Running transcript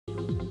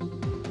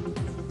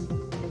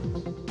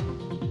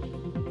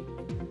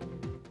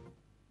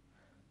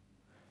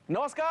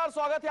नमस्कार,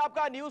 स्वागत है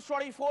आपका न्यूज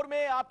 24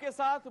 में। आपके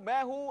साथ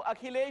मैं हूं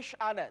अखिलेश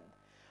आनंद।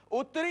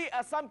 उत्तरी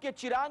असम के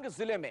चिरांग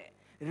जिले में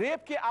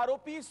रेप के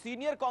आरोपी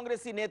सीनियर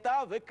कांग्रेसी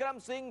नेता विक्रम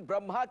सिंह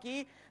ब्रह्मा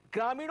की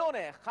ग्रामीणों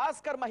ने,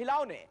 खासकर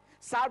महिलाओं ने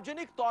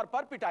सार्वजनिक तौर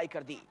पर पिटाई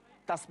कर दी।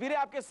 तस्वीरें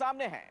आपके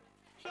सामने हैं।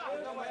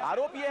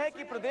 आरोप यह है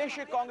कि प्रदेश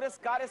कांग्रेस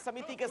कार्य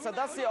समिति के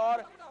सदस्य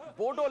और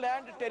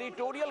बोडोलैंड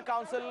टेरिटोरियल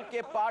काउंसिल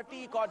के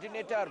पार्टी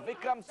कोऑर्डिनेटर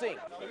विक्रम सिंह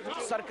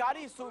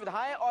सरकारी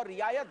सुविधाएं और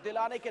रियायत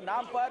दिलाने के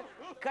नाम पर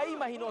कई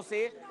महीनों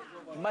से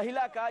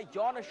महिला का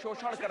यौन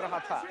शोषण कर रहा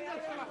था।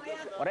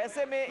 और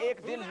ऐसे में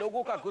एक दिन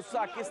लोगों का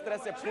गुस्सा किस तरह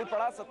से फूट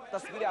पड़ा,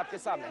 तस्वीरें आपके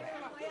सामने हैं।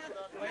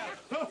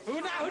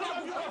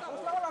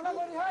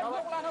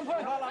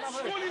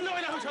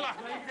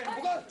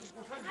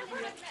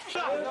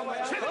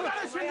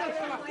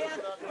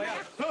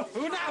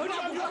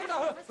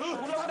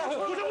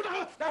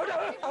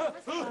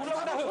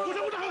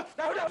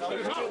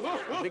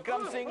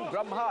 विक्रम सिंह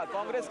ब्रह्मा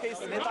कांग्रेस के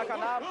इस नेता का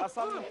नाम।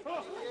 असम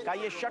का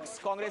ये शख्स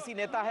कांग्रेसी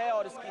नेता है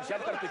और इसकी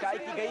जमकर पिटाई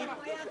की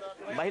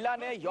गई। महिला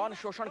ने यौन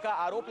शोषण का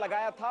आरोप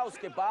लगाया था।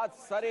 उसके बाद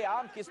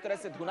सरेआम किस तरह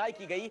से धुनाई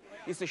की गई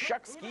इस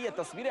शख्स की, ये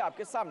तस्वीरें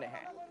आपके सामने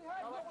हैं।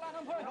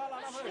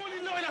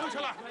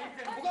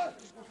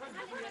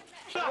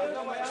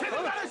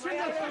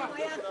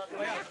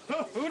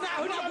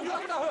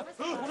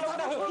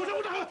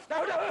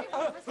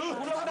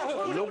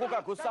 लोगों का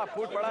गुस्सा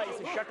फूट पड़ा इस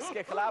शख्स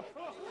के खिलाफ।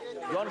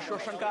 यौन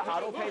शोषण का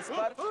आरोप है इस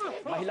पर।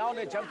 महिलाओं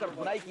ने जमकर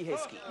धुनाई की है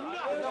इसकी।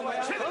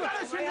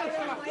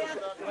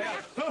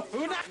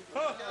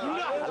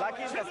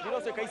 हालांकि इन तस्वीरों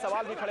से कई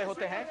सवाल भी खड़े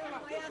होते हैं।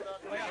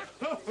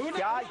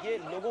 क्या ये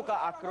लोगों का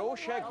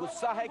आक्रोश है,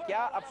 गुस्सा है?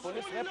 क्या अब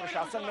पुलिस में,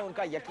 प्रशासन में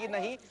उनका यकीन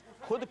नहीं,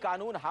 खुद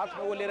कानून हाथ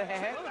में वो ले रहे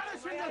हैं?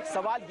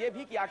 सवाल ये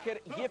भी कि आखिर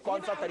ये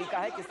कौन सा तरीका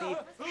है किसी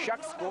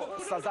शख्स को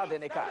सजा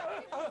देने का?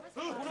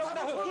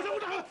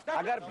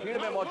 अगर भीड़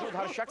में मौजूद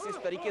हर शख्स इस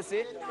तरीके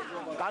से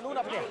कानून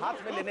अपने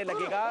हाथ में लेने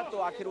लगेगा तो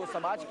आखिर वो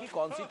समाज की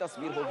कौन सी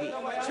तस्वीर होगी?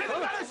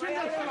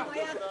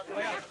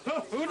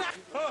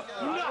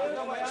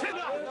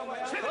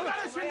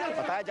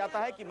 बताया जाता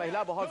है कि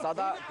महिला बहुत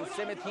ज्यादा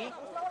गुस्से में थी।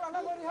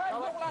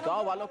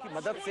 गांव वालों की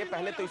मदद से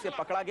पहले तो इसे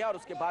पकड़ा गया और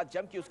उसके बाद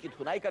जम की उसकी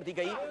धुनाई कर दी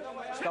गई,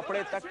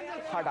 कपड़े तक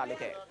फाड़ डाले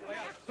गए।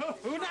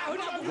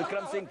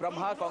 विक्रम सिंह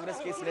ब्रह्मा कांग्रेस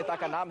के इस नेता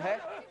का नाम है।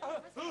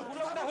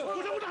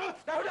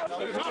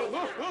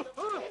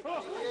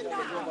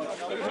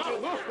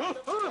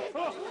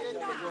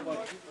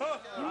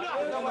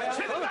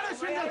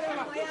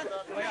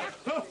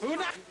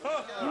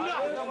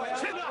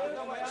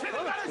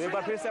 एक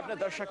बार फिर से अपने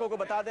दर्शकों को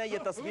बता दें, ये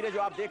तस्वीरें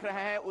जो आप देख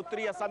रहे हैं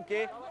उत्तरी असम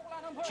के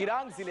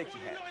चिरांग जिले की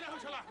है।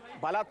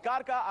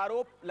 बलात्कार का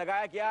आरोप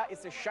लगाया गया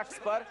इस शख्स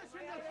पर।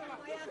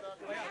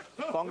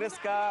 कांग्रेस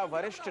का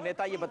वरिष्ठ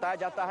नेता ये बताया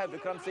जाता है,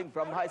 विक्रम सिंह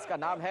ब्रह्मा इसका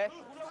नाम है।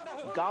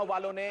 गांव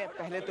वालों ने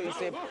पहले तो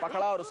इसे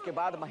पकड़ा और उसके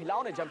बाद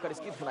महिलाओं ने जमकर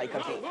इसकी धुनाई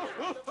कर दी।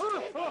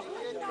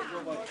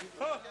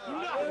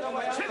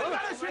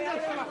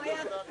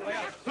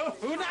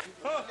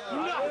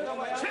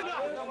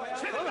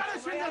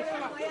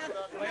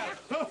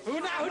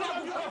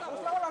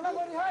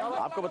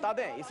 आपको बता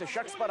दें, इस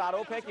शख्स पर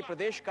आरोप है कि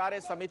प्रदेश कार्य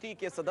समिति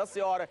के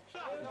सदस्य और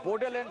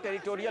बोडोलैंड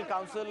टेरिटोरियल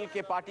काउंसिल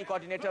के पार्टी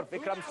कोऑर्डिनेटर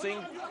विक्रम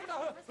सिंह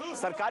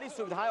सरकारी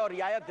सुविधाएं और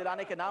रियायत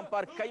दिलाने के नाम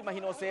पर कई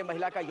महीनों से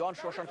महिला का यौन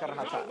शोषण कर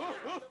रहा था।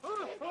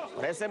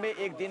 और ऐसे में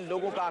एक दिन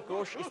लोगों का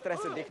आक्रोश इस तरह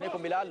से देखने को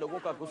मिला। लोगों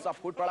का गुस्सा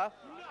फूट पड़ा।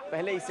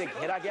 पहले इसे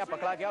घेरा गया,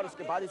 पकड़ा गया और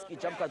उसके बाद इसकी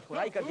जमकर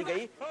धुनाई कर दी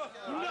गई।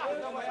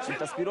 इन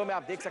तस्वीरों में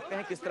आप देख सकते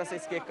हैं किस तरह से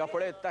इसके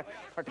कपड़े तक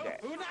फट गए।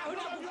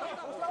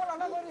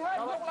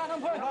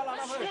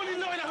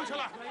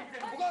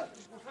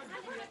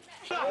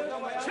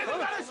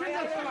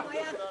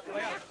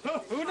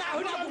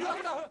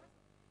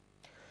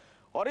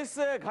 और इस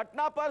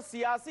घटना पर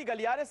सियासी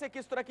गलियारे से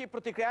किस तरह की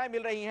प्रतिक्रियाएं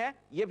मिल रही हैं,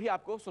 ये भी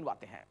आपको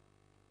सुनवाते हैं।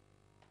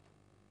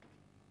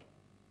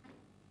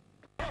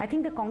 I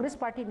think the Congress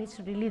party needs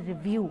to really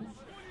review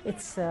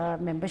its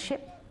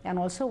membership and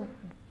also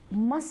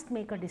must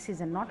make a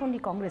decision, not only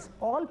Congress,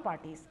 all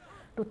parties,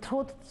 to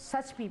throw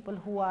such people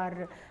who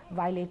are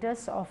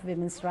violators of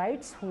women's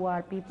rights, who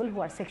are people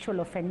who are sexual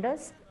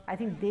offenders. I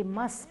think they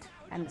must,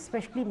 and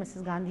especially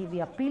Mrs. Gandhi, we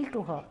appeal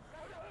to her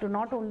to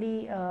not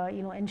only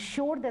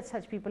ensure that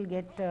such people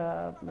get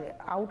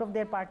out of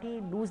their party,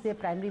 lose their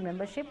primary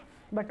membership,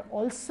 but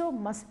also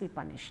must be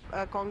punished.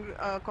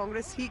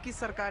 Congress ही की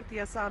सरकार थी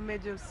असम में,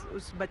 जो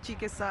उस बच्ची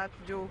के साथ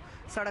जो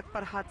सड़क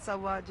पर हादसा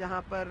हुआ,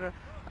 जहां पर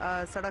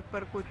सड़क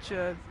पर कुछ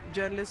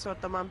जर्नलिस्ट और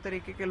तमाम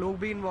तरीके के लोग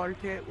भी इन्वॉल्व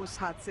थे उस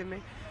हादसे में।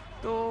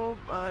 तो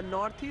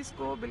नॉर्थ ईस्ट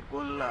को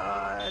बिल्कुल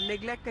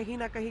नेग्लेक्ट कहीं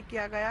ना कहीं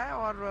किया गया है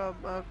और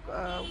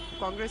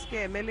कांग्रेस के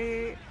एमएलए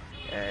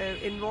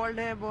इन्वॉल्व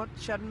है। बहुत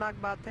शर्मनाक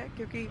बात है,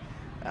 क्योंकि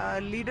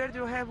लीडर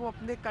जो है वो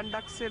अपने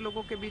कंडक्ट से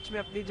लोगों के बीच में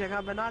अपनी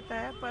जगह बनाता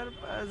है,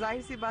 पर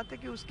जाहिर सी बात है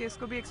कि उस केस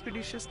को भी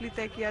एक्सपीडिशियसली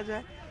तय किया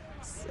जाए।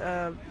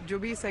 जो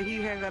भी सही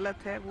है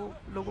गलत है वो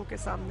लोगों के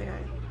सामने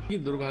आए। ये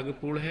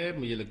दुर्भाग्यपूर्ण है।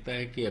 मुझे लगता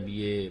है कि अब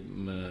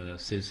ये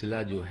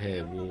सिलसिला जो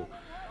है वो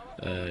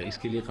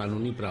इसके लिए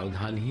कानूनी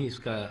प्रावधान ही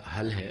इसका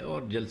हल है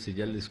और जल्द से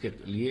जल्द इसके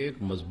लिए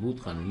एक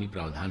मजबूत कानूनी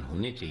प्रावधान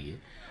होने चाहिए।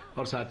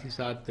 और साथ ही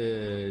साथ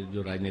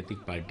जो राजनीतिक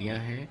पार्टियां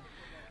हैं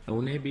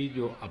उन्हें भी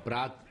जो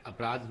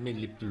अपराध में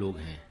लिप्त लोग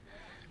हैं,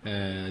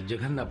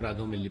 जघन्य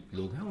अपराधों में लिप्त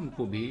लोग हैं,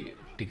 उनको भी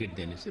टिकट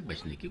देने से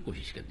बचने की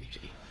कोशिश करनी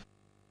चाहिए।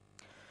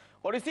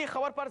 और इसी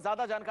खबर पर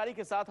ज्यादा जानकारी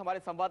के साथ हमारे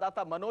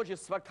संवाददाता मनोज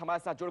इस वक्त हमारे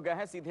साथ जुड़ गए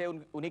हैं। सीधे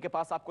उन्हीं के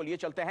पास आपको लिए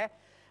चलते हैं।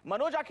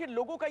 मनोज, आखिर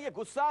लोगों का ये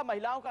गुस्सा,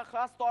 महिलाओं का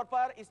खास तौर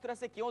पर इस तरह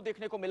से क्यों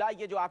देखने को मिला?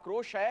 ये जो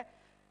आक्रोश है,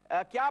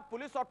 क्या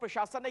पुलिस और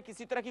प्रशासन ने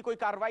किसी तरह की कोई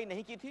कार्रवाई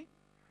नहीं की थी?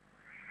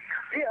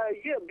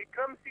 ये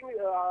विक्रम सिंह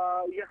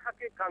यहाँ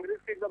के कांग्रेस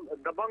के एकदम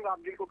दबंग आप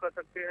जिनको कह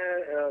सकते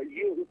हैं,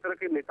 ये उस तरह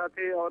के नेता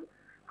थे और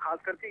खास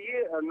करके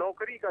ये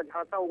नौकरी का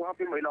झांसा वहाँ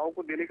पे महिलाओं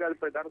को देने का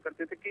प्रदान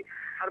करते थे कि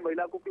हर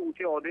महिला को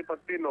ऊंचे ओहदे पद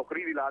पे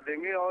नौकरी दिला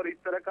देंगे, और इस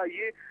तरह का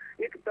ये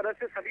एक तरह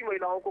से सभी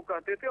महिलाओं को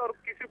कहते थे और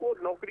किसी को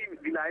नौकरी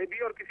दिलाए भी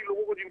और किसी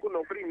लोगों को जिनको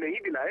नौकरी नहीं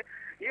दिलाए,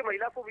 ये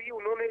महिला को भी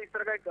उन्होंने इस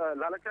तरह का एक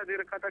लालचा दे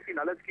रखा था कि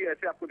लालच की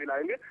ऐसे आपको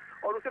दिलाएंगे,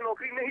 और उसे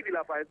नौकरी नहीं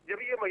दिला पाए।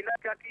 जब ये महिला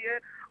क्या की है,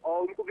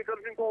 और उनको विक्रम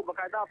सिंह को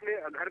बाकायदा अपने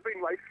घर पे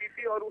इन्वाइट की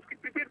थी और उसकी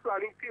प्रीपेड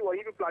प्लानिंग थी,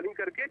 वहीं पे प्लानिंग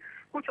करके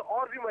कुछ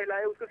और भी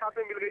महिलाएं उसके साथ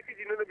में मिल गई थी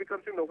जिन्होंने विक्रम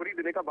सिंह नौकरी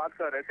देने का बात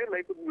कर रहे थे,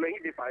 नहीं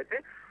दे पाए थे।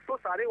 तो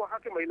सारे वहाँ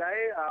के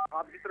महिलाएं,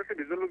 आप जिस तरह से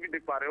विजुअल में भी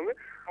देख पा रहे होंगे,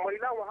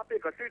 महिला वहाँ पे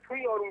एकत्रित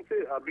हुई और उनसे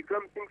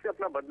विक्रम सिंह से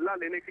अपना बदला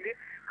लेने के लिए,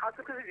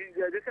 खासकर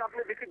जैसे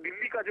आपने देखे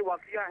दिल्ली का जो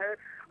वाकया है,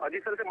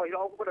 जिस तरह से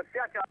महिलाओं के ऊपर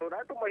अत्याचार हो रहा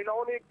है, तो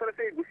महिलाओं ने एक तरह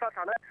से गुस्सा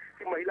ठाना है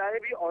कि महिलाएं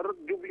भी,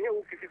 औरत जो भी है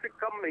वो किसी से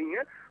कम नहीं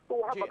है। तो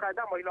वहाँ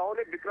बाकायदा महिलाओं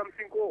ने विक्रम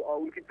सिंह को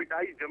उनकी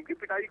पिटाई, जम की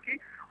पिटाई की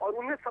और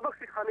उन्हें सबक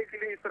सिखाने के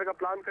लिए इस तरह का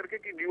प्लान करके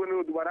कि जीवन में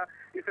वो दोबारा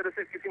इस तरह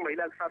से किसी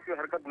महिला के साथ में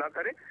हरकत ना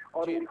करे,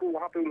 और उनको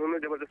वहाँ पे उन्होंने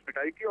जबरदस्त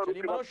पिटाई की। और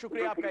बहुत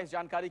शुक्रिया आपका इस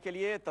जानकारी के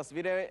लिए।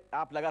 तस्वीरें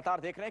आप लगातार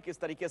देख रहे हैं किस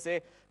तरीके से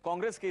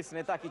कांग्रेस के इस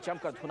नेता की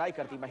जमकर धुनाई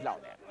कर दी महिलाओं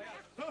ने।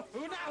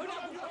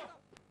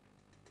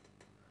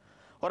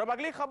 और अब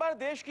अगली खबर,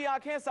 देश की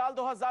आंखें साल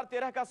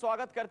 2013 का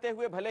स्वागत करते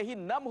हुए भले ही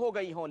नम हो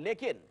गई हों,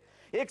 लेकिन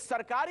एक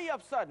सरकारी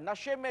अफसर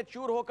नशे में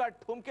चूर होकर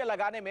ठुमके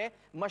लगाने में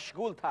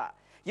मशगूल था।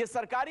 यह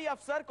सरकारी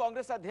अफसर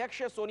कांग्रेस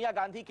अध्यक्ष सोनिया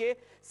गांधी के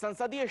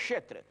संसदीय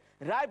क्षेत्र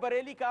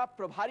रायबरेली का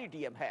प्रभारी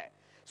डीएम है।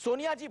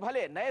 सोनिया जी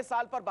भले नए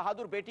साल पर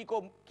बहादुर बेटी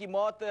की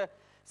मौत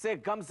से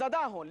गमजदा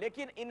हों,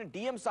 लेकिन इन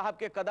डीएम साहब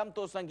के कदम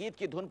तो संगीत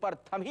की धुन पर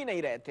थम ही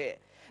नहीं रहे थे।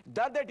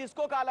 दर्द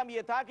डिस्को का आलम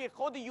यह था कि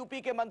खुद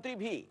यूपी के मंत्री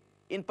भी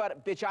इन पर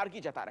बेचारगी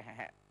जता रहे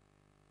हैं।